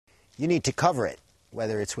you need to cover it,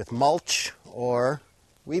 whether it's with mulch or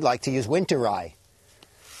we like to use winter rye.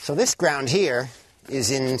 So this ground here is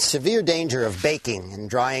in severe danger of baking and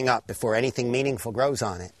drying up before anything meaningful grows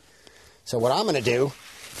on it. So what I'm going to do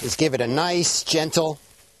is give it a nice, gentle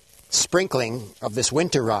sprinkling of this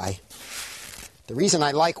winter rye. The reason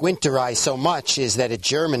I like winter rye so much is that it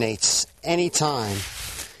germinates anytime.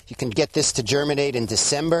 You can get this to germinate in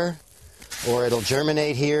December, or it'll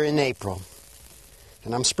germinate here in April.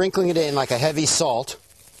 And I'm sprinkling it in like a heavy salt,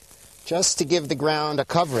 just to give the ground a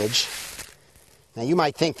coverage. Now you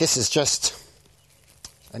might think this is just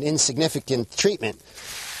an insignificant treatment,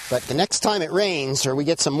 but the next time it rains or we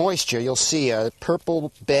get some moisture, you'll see a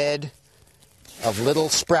purple bed of little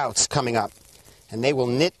sprouts coming up, and they will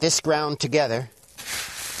knit this ground together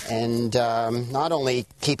and not only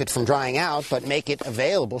keep it from drying out, but make it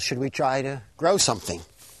available should we try to grow something.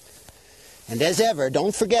 And as ever,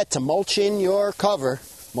 don't forget to mulch in your cover,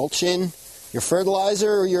 mulch in your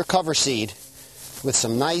fertilizer or your cover seed with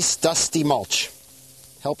some nice dusty mulch.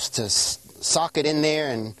 Helps to sock it in there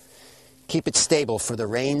and keep it stable for the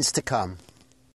rains to come.